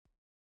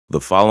The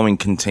following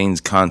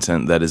contains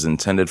content that is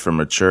intended for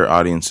mature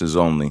audiences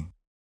only.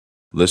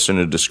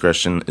 Listener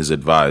discretion is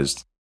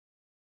advised.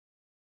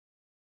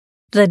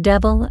 The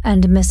Devil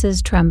and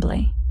Mrs.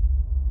 Tremblay.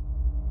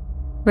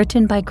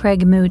 Written by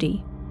Craig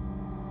Moody.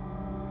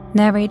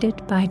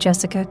 Narrated by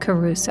Jessica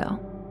Caruso.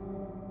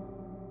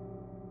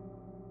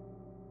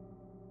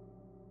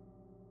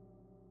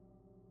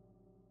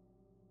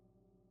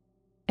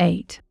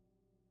 Eight.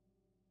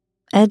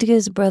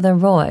 Edgar's brother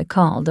Roy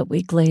called a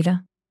week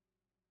later.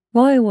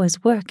 Roy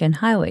was working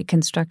highway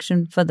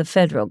construction for the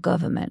federal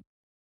government.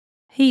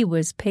 He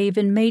was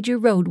paving major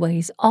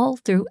roadways all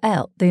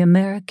throughout the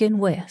American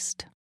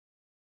West.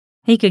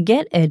 He could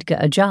get Edgar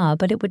a job,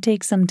 but it would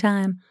take some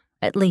time,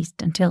 at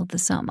least until the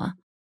summer.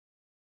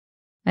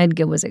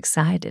 Edgar was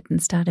excited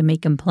and started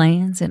making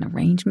plans and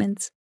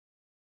arrangements.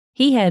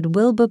 He had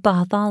Wilbur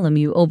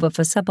Bartholomew over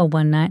for supper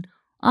one night,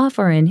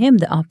 offering him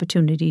the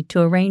opportunity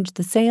to arrange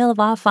the sale of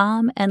our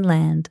farm and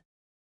land.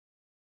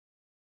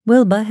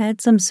 Wilbur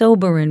had some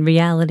sobering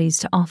realities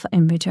to offer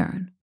in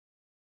return.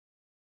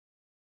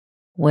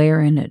 "We're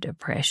in a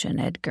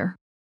depression, Edgar,"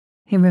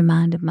 he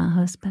reminded my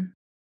husband.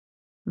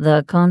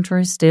 "The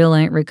country still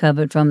ain't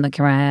recovered from the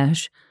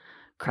crash.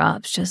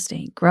 Crops just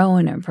ain't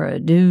growing and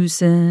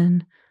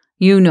producing.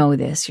 You know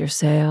this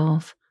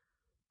yourself.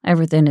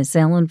 Everything is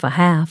selling for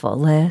half or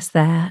less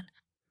that.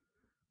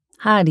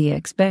 How do you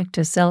expect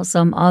to sell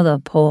some other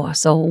poor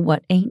soul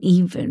what ain't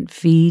even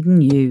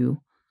feeding you?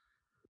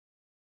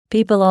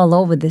 People all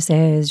over this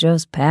area is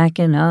just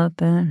packing up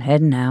and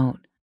heading out.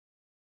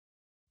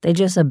 They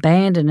just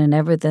abandoning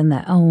everything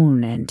they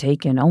own and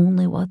taking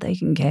only what they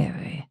can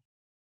carry.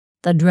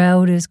 The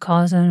drought is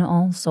causing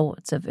all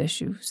sorts of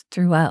issues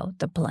throughout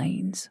the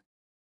plains.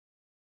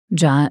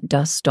 Giant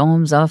dust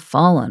storms are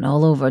falling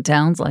all over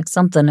towns like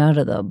something out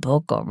of the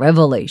book of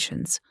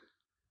Revelations.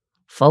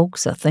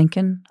 Folks are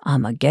thinking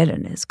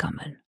Armageddon is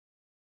coming."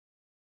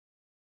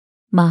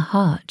 My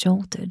heart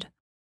jolted.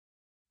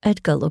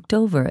 Edgar looked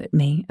over at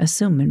me,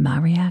 assuming my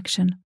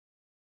reaction.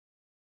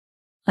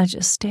 I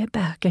just stared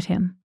back at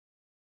him,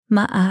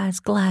 my eyes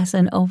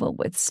glassing over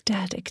with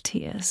static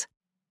tears.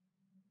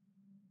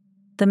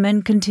 The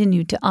men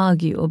continued to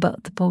argue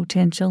about the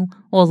potential,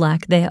 or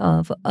lack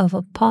thereof, of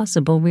a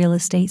possible real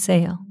estate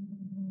sale.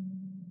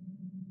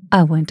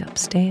 I went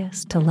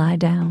upstairs to lie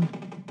down.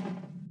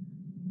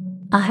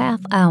 A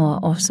half hour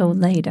or so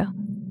later,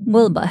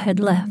 Wilbur had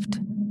left,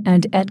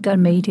 and Edgar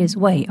made his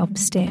way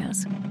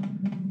upstairs.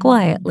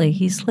 Quietly,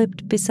 he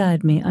slipped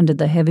beside me under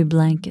the heavy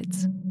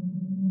blankets.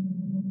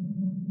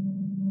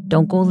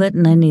 "Don't go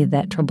letting any of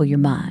that trouble your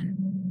mind,"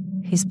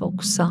 he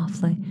spoke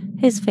softly,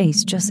 his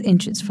face just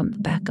inches from the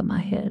back of my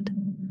head.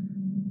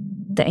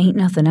 "There ain't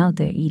nothing out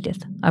there,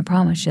 Edith, I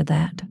promise you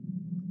that."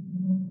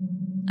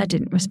 I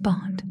didn't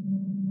respond.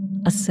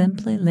 I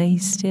simply lay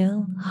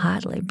still,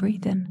 hardly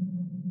breathing.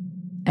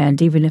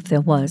 And even if there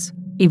was,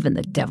 even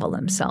the devil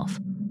himself,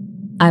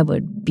 I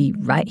would be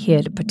right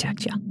here to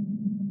protect you.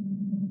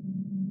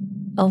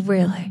 "Oh,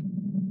 really?"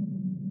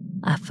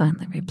 I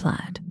finally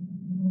replied.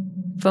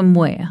 "From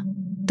where?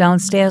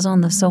 Downstairs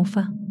on the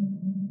sofa?"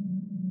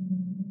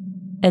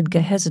 Edgar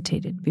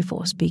hesitated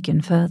before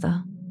speaking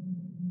further.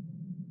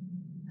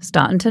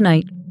 "Starting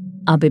tonight,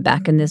 I'll be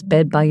back in this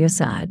bed by your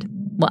side,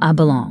 where I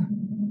belong."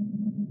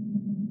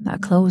 I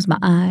closed my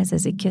eyes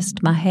as he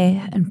kissed my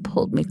hair and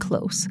pulled me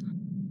close.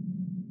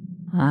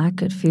 I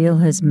could feel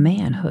his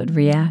manhood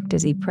react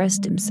as he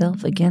pressed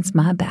himself against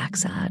my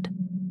backside.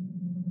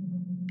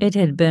 It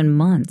had been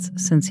months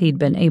since he'd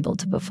been able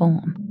to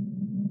perform.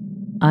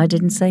 I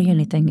didn't say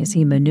anything as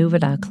he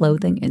maneuvered our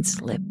clothing and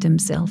slipped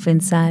himself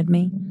inside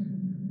me.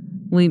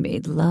 We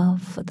made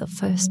love for the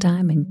first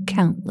time in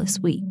countless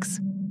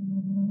weeks.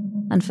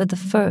 And for the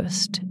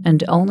first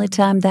and only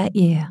time that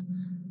year,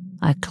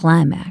 I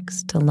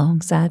climaxed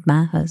alongside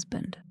my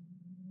husband.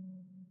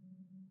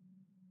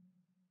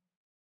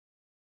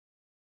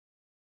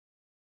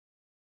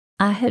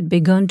 I had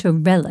begun to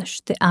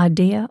relish the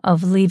idea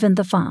of leaving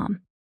the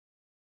farm.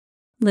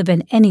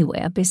 Living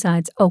anywhere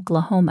besides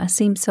Oklahoma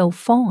seemed so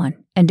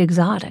foreign and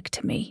exotic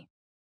to me.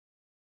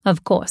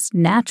 Of course,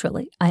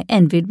 naturally, I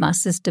envied my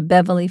sister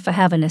Beverly for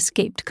having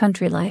escaped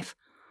country life.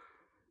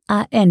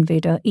 I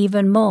envied her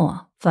even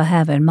more for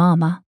having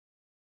Mama.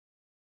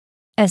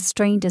 As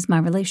strained as my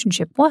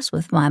relationship was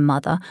with my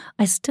mother,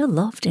 I still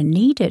loved and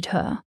needed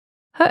her.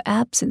 Her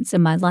absence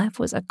in my life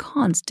was a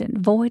constant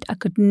void I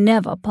could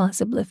never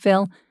possibly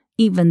fill,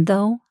 even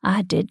though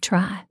I did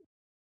try.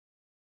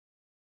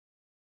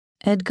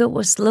 Edgar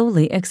was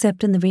slowly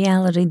accepting the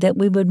reality that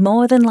we would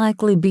more than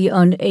likely be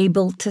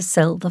unable to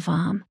sell the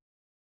farm.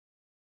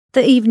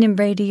 The evening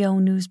radio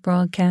news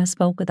broadcast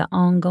spoke of the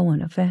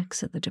ongoing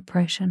effects of the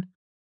Depression.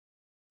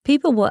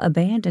 People were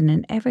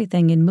abandoning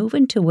everything and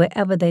moving to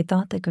wherever they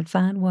thought they could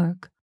find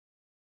work.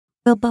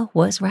 Wilbur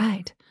was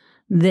right.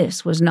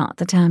 This was not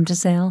the time to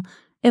sell.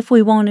 If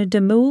we wanted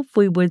to move,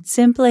 we would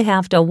simply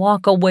have to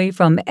walk away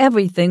from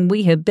everything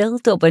we had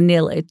built over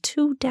nearly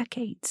 2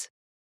 decades.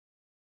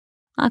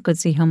 I could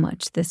see how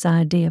much this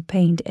idea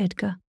pained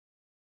Edgar.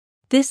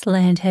 This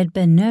land had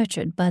been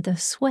nurtured by the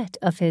sweat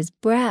of his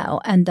brow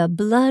and the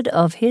blood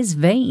of his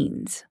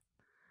veins.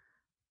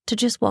 To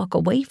just walk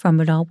away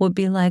from it all would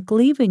be like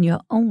leaving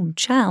your own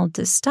child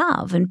to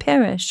starve and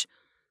perish.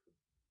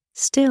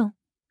 Still,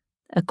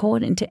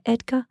 according to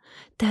Edgar,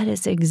 that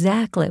is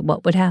exactly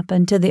what would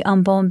happen to the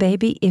unborn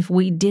baby if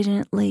we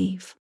didn't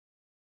leave.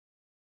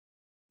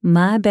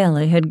 My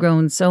belly had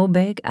grown so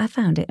big I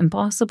found it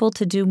impossible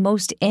to do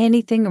most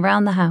anything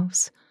around the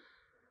house.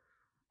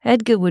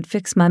 Edgar would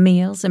fix my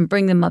meals and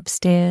bring them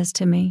upstairs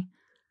to me.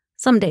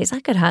 Some days I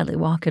could hardly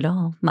walk at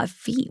all. My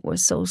feet were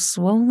so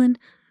swollen,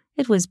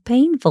 it was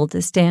painful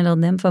to stand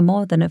on them for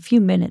more than a few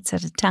minutes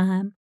at a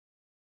time.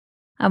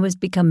 I was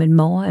becoming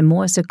more and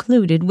more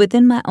secluded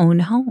within my own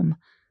home.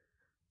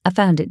 I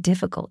found it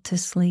difficult to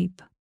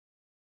sleep.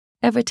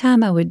 Every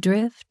time I would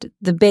drift,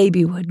 the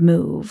baby would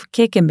move,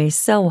 kicking me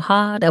so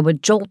hard I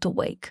would jolt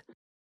awake.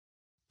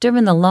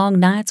 During the long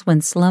nights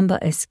when slumber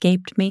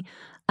escaped me,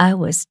 I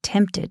was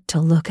tempted to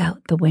look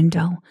out the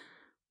window,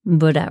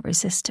 but I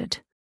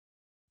resisted.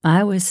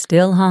 I was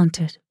still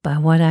haunted by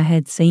what I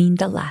had seen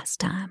the last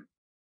time.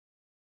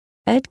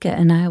 Edgar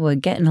and I were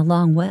getting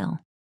along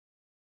well.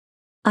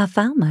 I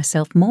found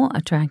myself more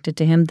attracted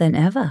to him than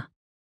ever.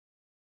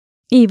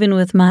 Even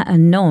with my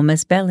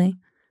enormous belly,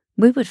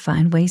 we would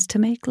find ways to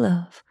make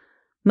love,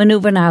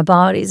 maneuvering our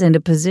bodies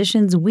into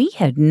positions we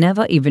had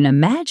never even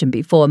imagined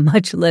before,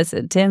 much less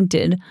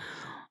attempted.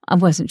 I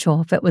wasn't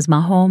sure if it was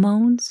my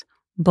hormones,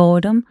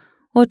 boredom,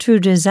 or true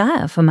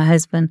desire for my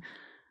husband,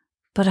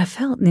 but I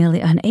felt nearly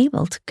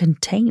unable to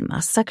contain my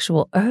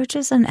sexual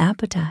urges and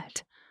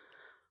appetite.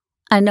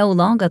 I no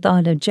longer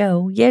thought of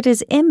Joe, yet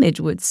his image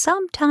would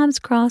sometimes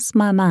cross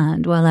my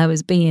mind while I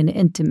was being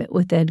intimate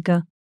with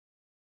Edgar.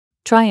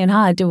 Trying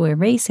hard to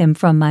erase him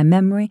from my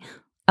memory,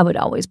 I would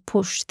always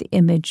push the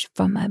image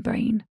from my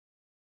brain.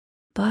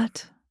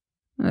 But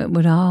it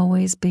would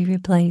always be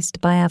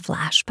replaced by a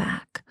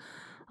flashback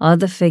of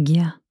the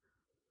figure,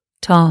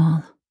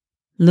 tall,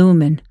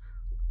 looming,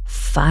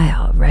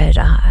 fire-red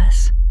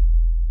eyes.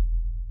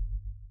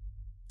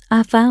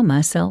 I found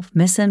myself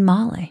missing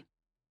Molly.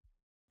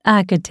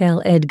 I could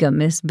tell Edgar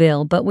missed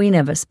Bill, but we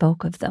never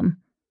spoke of them.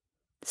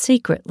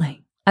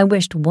 Secretly, I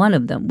wished one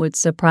of them would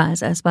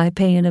surprise us by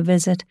paying a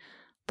visit,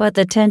 but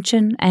the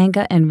tension,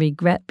 anger, and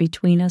regret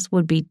between us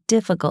would be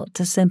difficult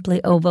to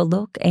simply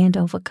overlook and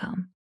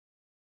overcome.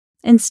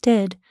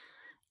 Instead,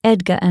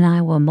 Edgar and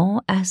I were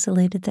more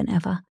isolated than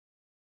ever.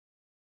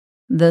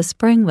 The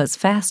spring was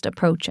fast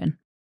approaching,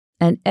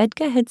 and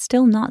Edgar had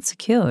still not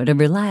secured a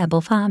reliable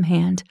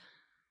farmhand.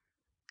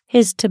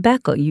 His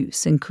tobacco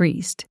use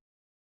increased.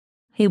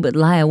 He would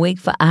lie awake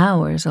for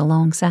hours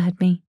alongside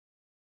me.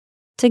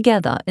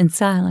 Together, in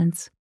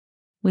silence,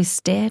 we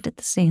stared at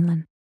the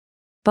ceiling,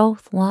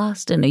 both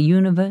lost in a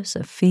universe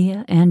of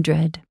fear and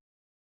dread.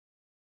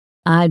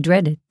 I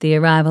dreaded the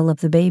arrival of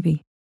the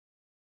baby.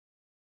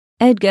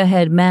 Edgar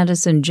had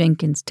Madison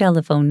Jenkins'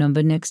 telephone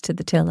number next to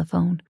the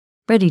telephone,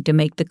 ready to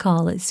make the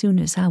call as soon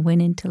as I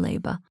went into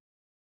labor.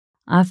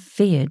 I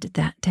feared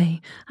that day.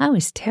 I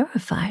was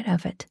terrified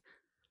of it.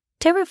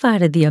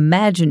 Terrified of the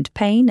imagined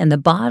pain and the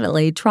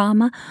bodily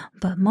trauma,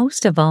 but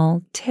most of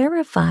all,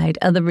 terrified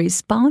of the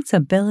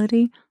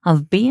responsibility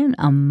of being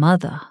a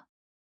mother.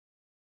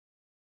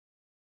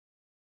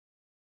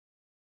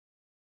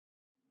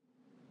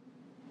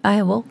 I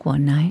awoke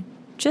one night,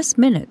 just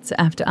minutes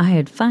after I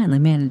had finally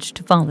managed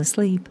to fall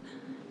asleep,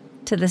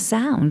 to the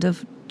sound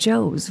of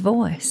Joe's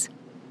voice.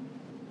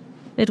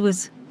 It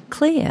was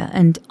clear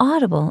and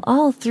audible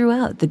all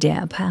throughout the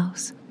damp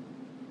house.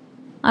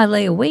 I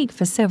lay awake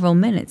for several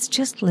minutes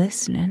just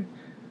listening,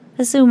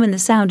 assuming the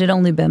sound had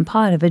only been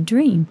part of a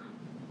dream,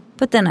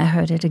 but then I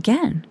heard it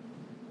again,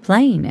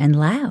 plain and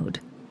loud.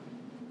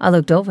 I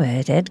looked over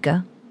at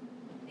Edgar.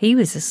 He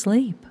was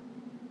asleep.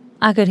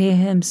 I could hear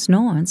him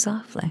snoring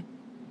softly.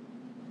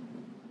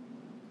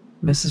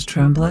 Mrs.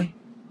 Tremblay?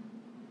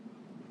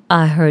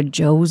 I heard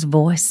Joe's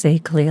voice say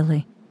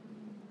clearly.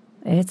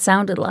 It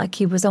sounded like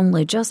he was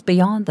only just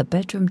beyond the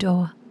bedroom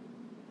door.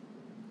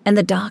 In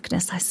the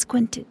darkness, I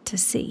squinted to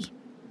see.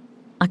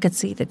 I could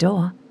see the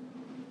door.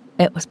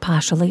 It was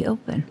partially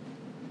open.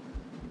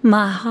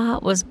 My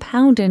heart was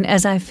pounding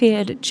as I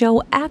feared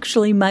Joe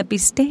actually might be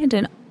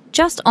standing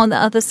just on the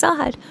other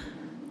side,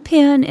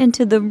 peering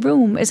into the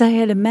room as I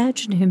had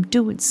imagined him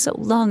doing so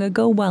long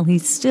ago while he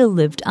still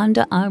lived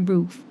under our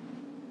roof.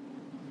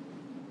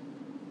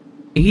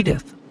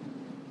 Edith,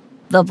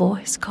 the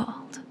voice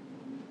called.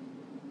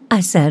 I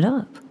sat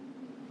up.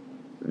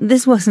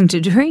 This wasn't a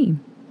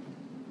dream.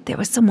 There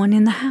was someone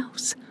in the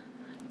house.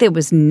 There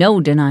was no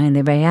denying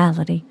the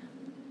reality.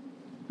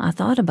 I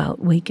thought about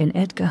waking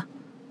Edgar.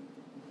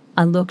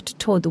 I looked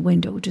toward the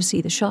window to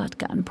see the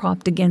shotgun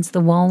propped against the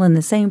wall in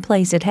the same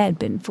place it had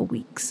been for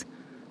weeks.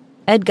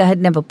 Edgar had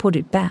never put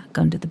it back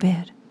under the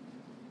bed.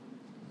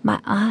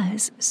 My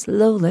eyes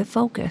slowly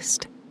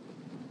focused.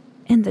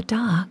 In the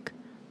dark,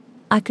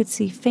 I could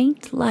see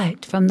faint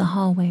light from the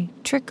hallway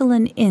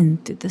trickling in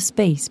through the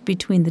space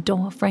between the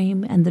door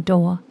frame and the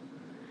door.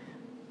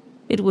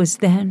 It was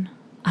then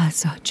I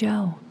saw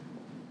Joe.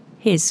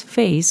 his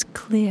face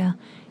clear,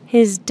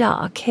 his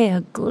dark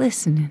hair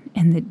glistening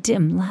in the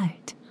dim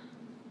light.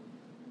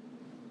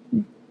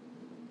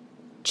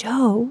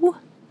 "Joe,"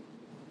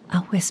 I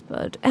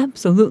whispered,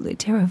 absolutely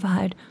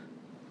terrified.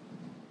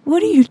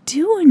 "What are you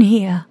doing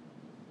here?"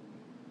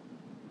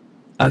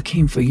 I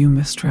came for you,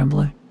 Miss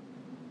Tremblay.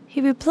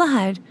 He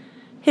replied,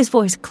 his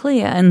voice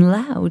clear and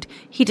loud.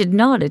 He did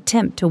not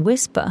attempt to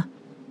whisper.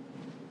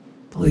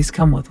 Please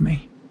come with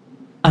me.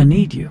 I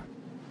need you.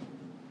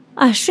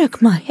 I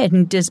shook my head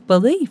in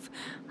disbelief.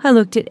 I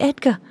looked at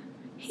Edgar.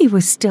 He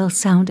was still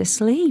sound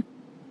asleep.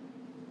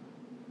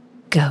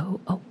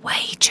 "Go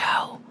away,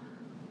 Joe,"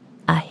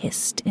 I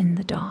hissed in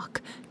the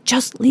dark.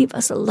 "Just leave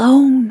us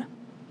alone."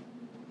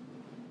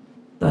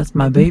 That's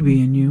my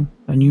baby in you,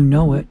 and you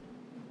know it.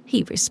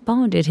 He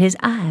responded, his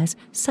eyes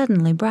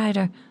suddenly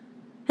brighter.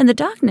 In the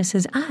darkness,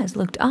 his eyes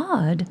looked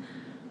odd.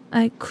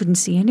 I couldn't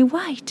see any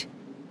white.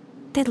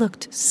 They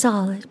looked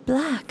solid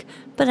black,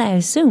 but I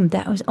assumed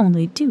that was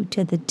only due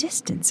to the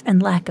distance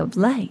and lack of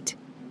light.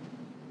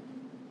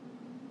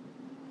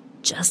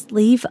 "Just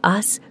leave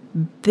us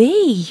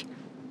be,"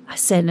 I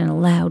said in a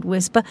loud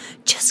whisper.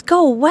 "Just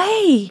go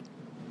away."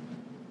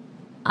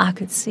 I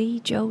could see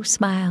Joe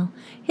smile,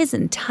 his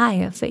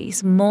entire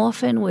face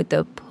morphing with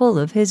the pull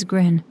of his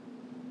grin.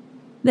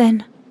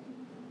 Then,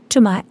 to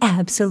my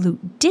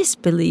absolute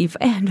disbelief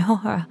and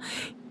horror,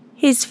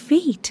 his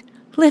feet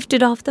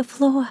lifted off the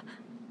floor.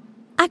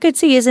 I could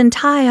see his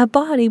entire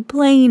body,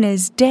 plain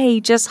as day,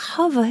 just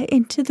hover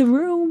into the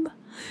room.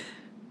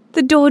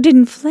 The door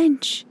didn't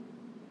flinch.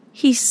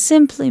 He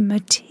simply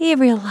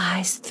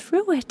materialized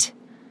through it.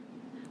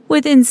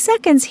 Within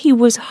seconds, he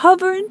was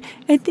hovering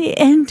at the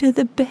end of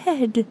the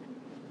bed.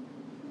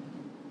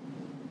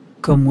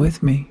 Come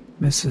with me,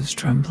 Mrs.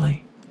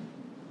 Tremblay,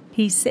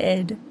 he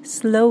said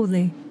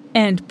slowly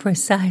and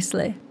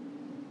precisely.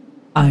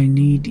 I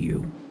need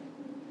you.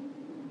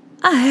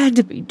 I had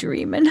to be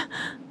dreaming.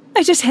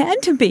 I just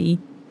had to be.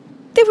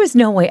 There was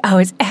no way I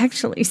was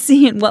actually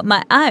seeing what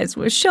my eyes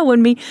were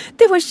showing me.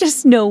 There was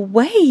just no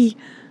way.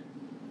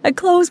 I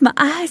closed my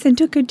eyes and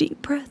took a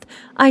deep breath.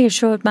 I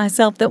assured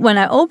myself that when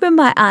I opened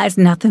my eyes,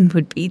 nothing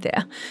would be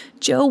there.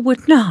 Joe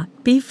would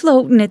not be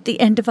floating at the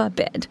end of our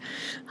bed.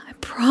 I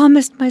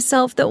promised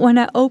myself that when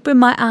I opened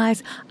my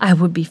eyes, I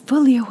would be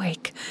fully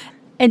awake,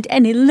 and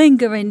any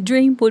lingering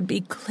dream would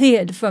be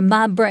cleared from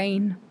my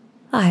brain.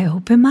 I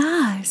opened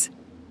my eyes.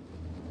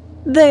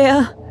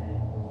 There,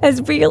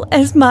 as real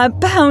as my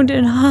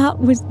pounding heart,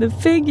 was the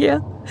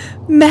figure,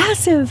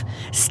 massive,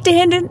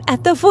 standing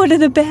at the foot of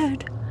the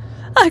bed.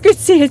 I could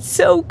see it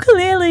so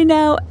clearly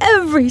now,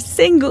 every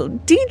single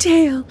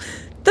detail.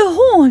 The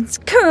horns,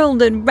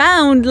 curled and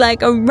round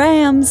like a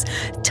ram's,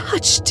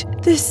 touched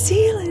the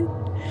ceiling.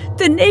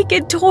 The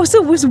naked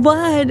torso was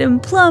wide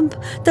and plump,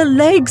 the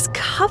legs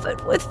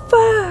covered with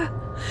fur.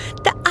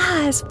 The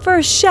eyes,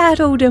 first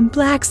shadowed in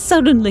black,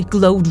 suddenly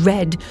glowed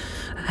red,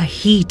 a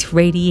heat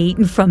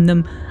radiating from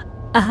them.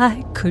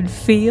 I could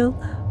feel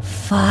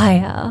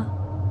fire.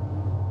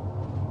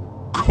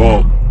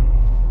 Come.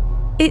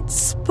 It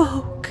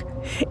spoke,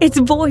 its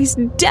voice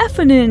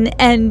deafening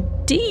and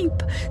deep,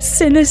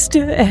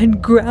 sinister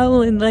and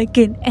growling like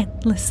an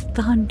endless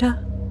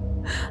thunder.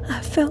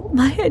 I felt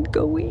my head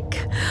go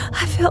weak.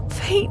 I felt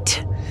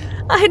faint.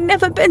 I had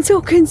never been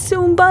so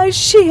consumed by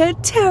sheer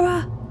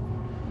terror.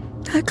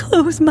 I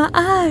closed my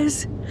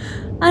eyes,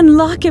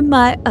 unlocking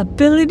my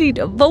ability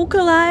to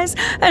vocalize,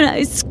 and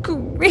I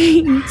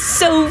screamed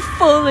so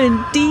full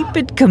and deep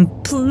it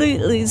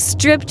completely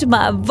stripped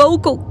my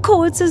vocal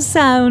cords of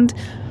sound.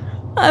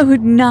 I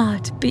would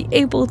not be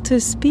able to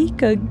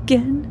speak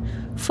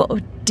again for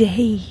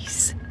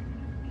days.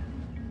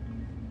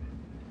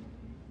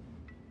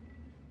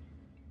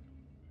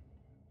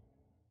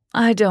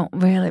 I don't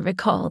really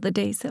recall the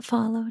days that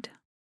followed.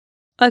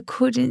 I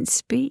couldn't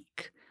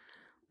speak.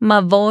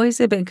 My voice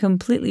had been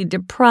completely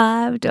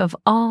deprived of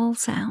all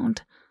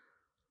sound.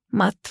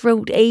 My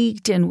throat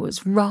ached and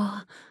was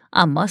raw.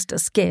 I must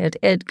have scared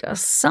Edgar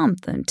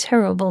something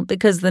terrible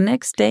because the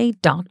next day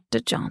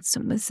Dr.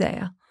 Johnson was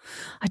there.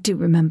 I do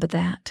remember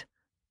that.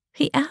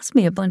 He asked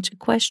me a bunch of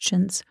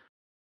questions.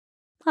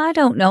 I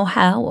don't know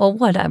how or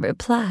what I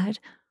replied.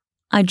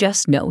 I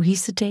just know he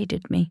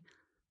sedated me,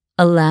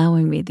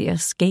 allowing me the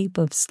escape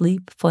of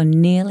sleep for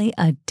nearly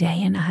a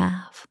day and a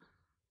half.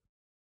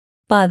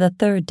 By the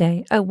third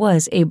day, I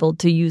was able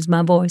to use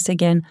my voice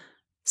again,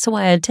 so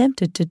I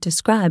attempted to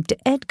describe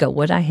to Edgar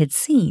what I had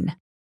seen.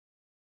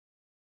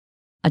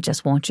 "I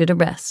just want you to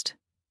rest,"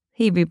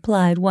 he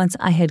replied once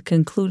I had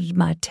concluded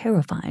my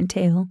terrifying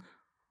tale.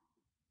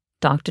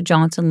 "Dr.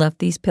 Johnson left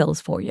these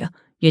pills for you.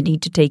 You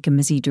need to take them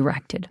as he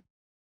directed."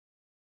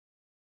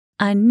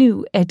 I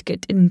knew Edgar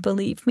didn't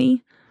believe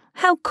me.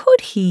 How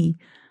could he?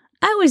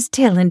 I was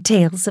telling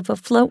tales of a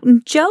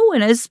floating Joe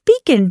and a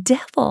speaking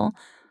devil.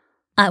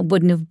 I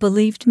wouldn't have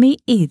believed me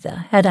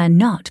either had I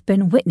not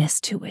been witness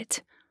to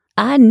it.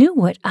 I knew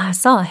what I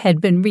saw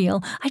had been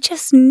real. I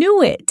just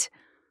knew it.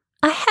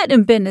 I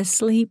hadn't been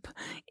asleep.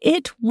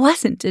 It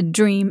wasn't a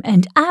dream,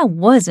 and I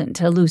wasn't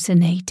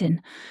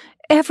hallucinating.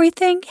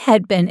 everything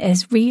had been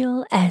as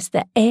real as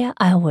the air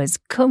I was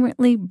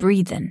currently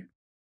breathing.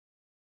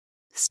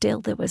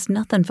 Still, there was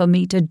nothing for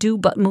me to do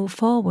but move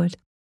forward.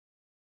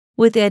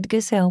 With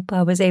Edgar's help,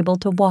 I was able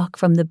to walk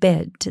from the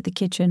bed to the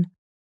kitchen.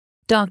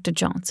 Dr.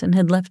 Johnson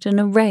had left an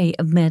array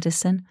of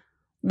medicine.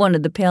 One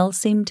of the pills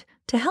seemed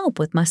to help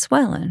with my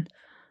swelling.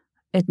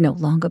 It no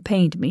longer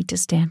pained me to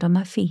stand on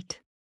my feet.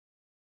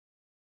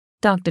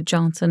 Dr.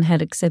 Johnson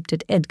had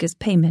accepted Edgar's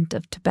payment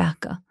of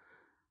tobacco.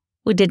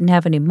 We didn't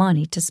have any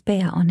money to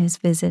spare on his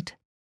visit.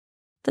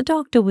 The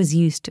doctor was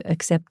used to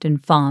accepting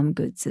farm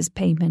goods as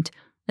payment,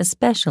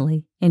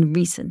 especially in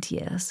recent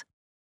years.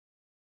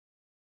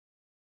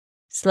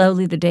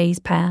 Slowly the days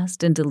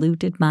passed and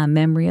diluted my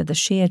memory of the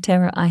sheer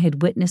terror I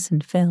had witnessed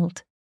and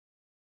felt.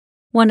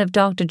 One of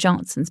Dr.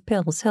 Johnson's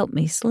pills helped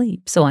me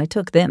sleep, so I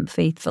took them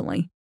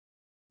faithfully.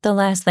 The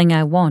last thing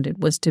I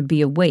wanted was to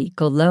be awake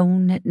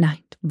alone at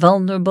night,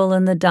 vulnerable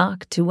in the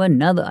dark to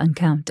another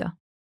encounter.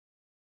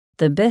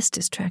 The best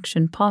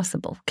distraction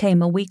possible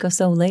came a week or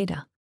so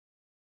later.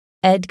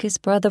 Edgar's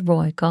brother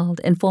Roy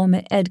called,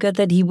 informing Edgar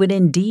that he would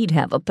indeed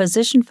have a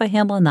position for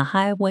him on the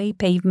highway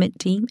pavement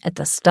team at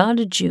the start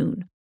of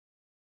June.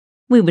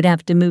 We would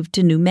have to move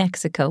to New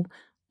Mexico,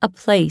 a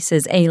place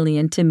as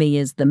alien to me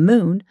as the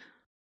moon,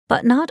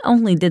 but not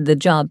only did the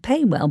job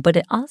pay well, but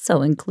it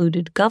also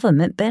included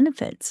government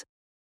benefits.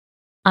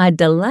 I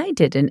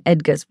delighted in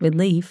Edgar's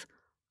relief.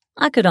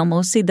 I could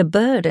almost see the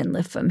burden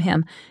lift from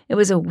him. It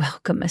was a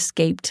welcome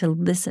escape to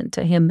listen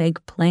to him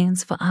make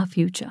plans for our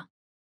future.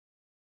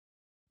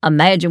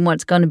 "Imagine what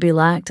it's going to be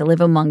like to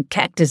live among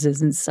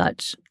cactuses and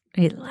such,"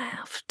 he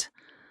laughed.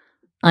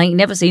 "I ain't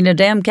never seen a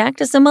damn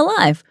cactus in my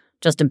life,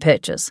 just in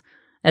pictures.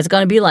 It's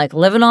going to be like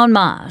living on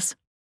Mars."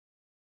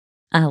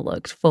 I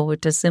looked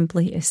forward to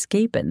simply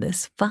escaping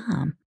this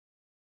farm.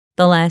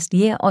 The last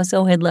year or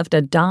so had left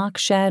a dark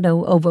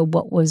shadow over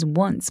what was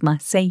once my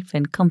safe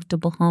and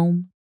comfortable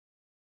home.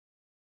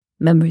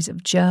 Memories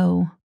of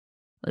Joe,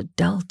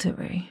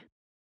 adultery,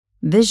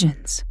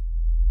 visions,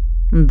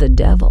 the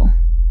devil.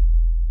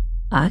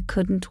 I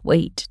couldn't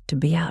wait to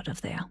be out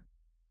of there.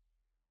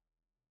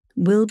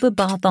 Wilbur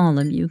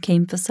Bartholomew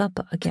came for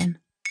supper again.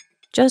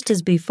 Just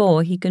as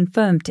before, he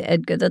confirmed to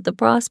Edgar that the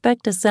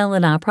prospect of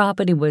selling our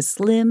property was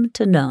slim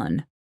to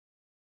none.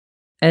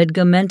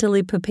 Edgar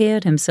mentally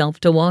prepared himself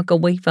to walk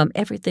away from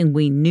everything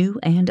we knew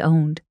and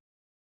owned.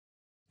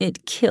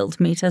 It killed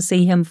me to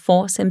see him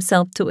force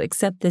himself to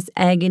accept this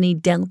agony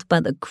dealt by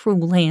the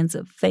cruel hands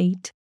of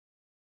fate.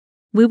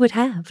 We would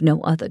have no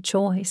other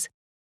choice.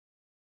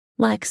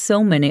 Like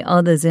so many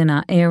others in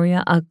our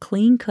area, a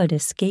clean-cut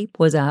escape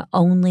was our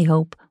only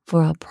hope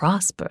for a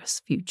prosperous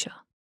future.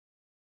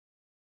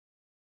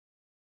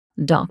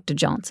 Dr.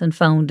 Johnson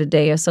phoned a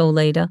day or so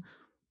later.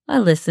 I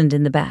listened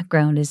in the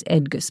background as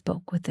Edgar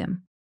spoke with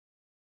him.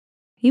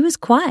 He was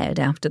quiet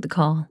after the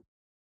call,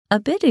 a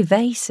bit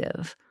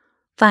evasive.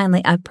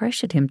 Finally, I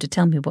pressured him to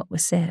tell me what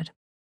was said.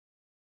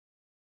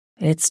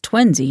 "It's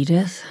twins,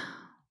 Edith,"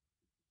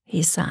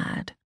 he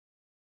sighed.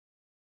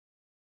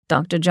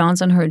 "Dr.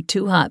 Johnson heard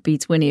 2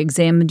 heartbeats when he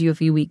examined you a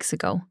few weeks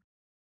ago.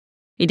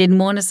 He didn't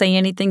want to say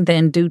anything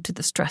then due to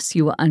the stress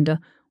you were under,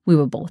 we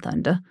were both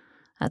under,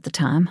 at the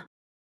time.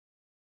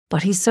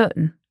 But he's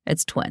certain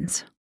it's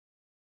twins."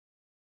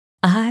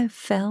 I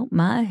felt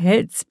my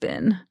head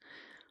spin.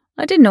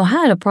 I didn't know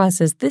how to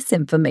process this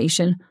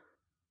information.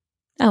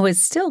 I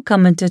was still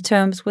coming to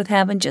terms with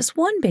having just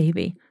one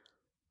baby.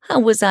 How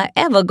was I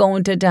ever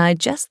going to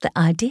digest the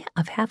idea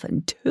of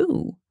having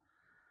 2?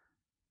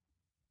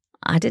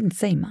 I didn't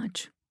say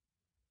much.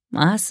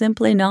 I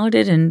simply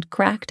nodded and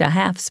cracked a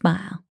half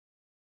smile.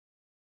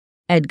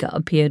 Edgar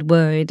appeared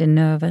worried and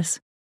nervous.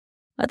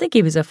 I think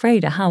he was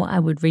afraid of how I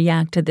would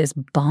react to this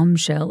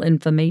bombshell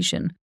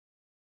information.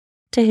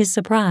 To his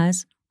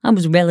surprise, I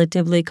was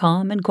relatively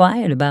calm and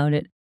quiet about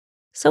it,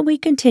 so we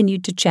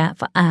continued to chat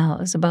for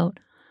hours about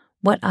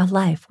what our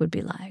life would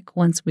be like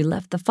once we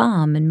left the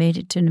farm and made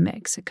it to New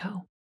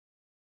Mexico.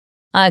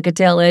 I could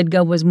tell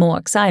Edgar was more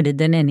excited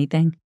than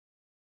anything.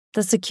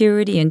 The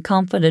security and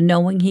comfort of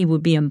knowing he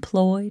would be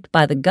employed,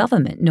 by the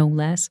government no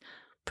less,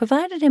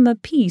 provided him a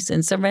peace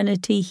and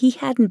serenity he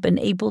hadn't been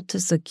able to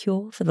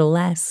secure for the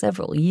last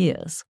several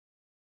years.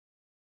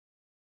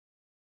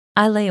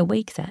 I lay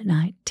awake that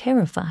night,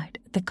 terrified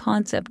at the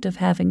concept of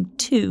having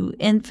 2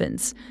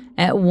 infants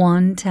at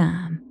one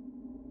time.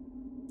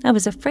 I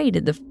was afraid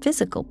of the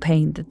physical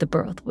pain that the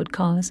birth would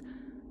cause.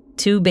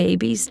 2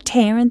 babies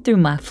tearing through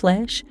my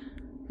flesh,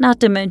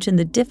 not to mention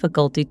the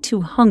difficulty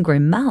 2 hungry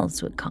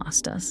mouths would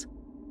cost us.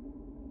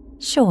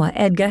 Sure,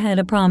 Edgar had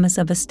a promise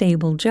of a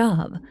stable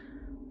job,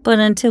 but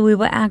until we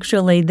were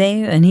actually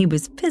there and he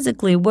was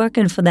physically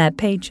working for that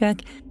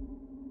paycheck,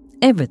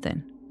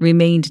 everything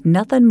remained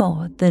nothing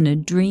more than a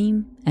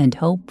dream and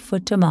hope for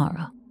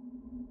tomorrow.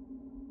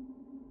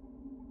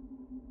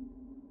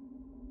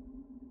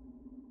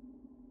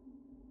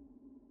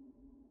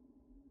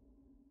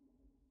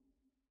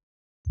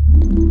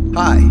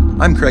 Hi,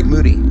 I'm Craig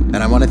Moody, and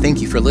I want to thank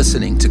you for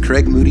listening to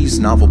Craig Moody's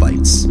Novel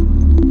Bites.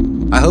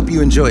 I hope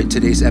you enjoyed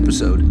today's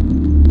episode.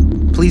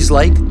 Please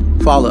like,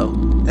 follow,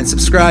 and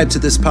subscribe to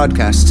this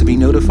podcast to be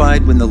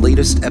notified when the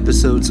latest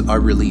episodes are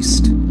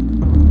released.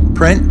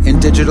 Print and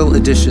digital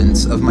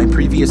editions of my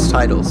previous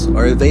titles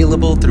are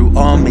available through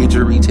all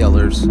major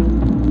retailers.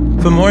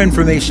 For more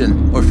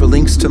information or for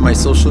links to my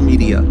social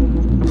media,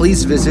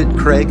 please visit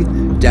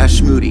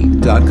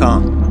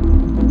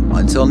craig-moody.com.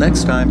 Until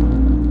next time.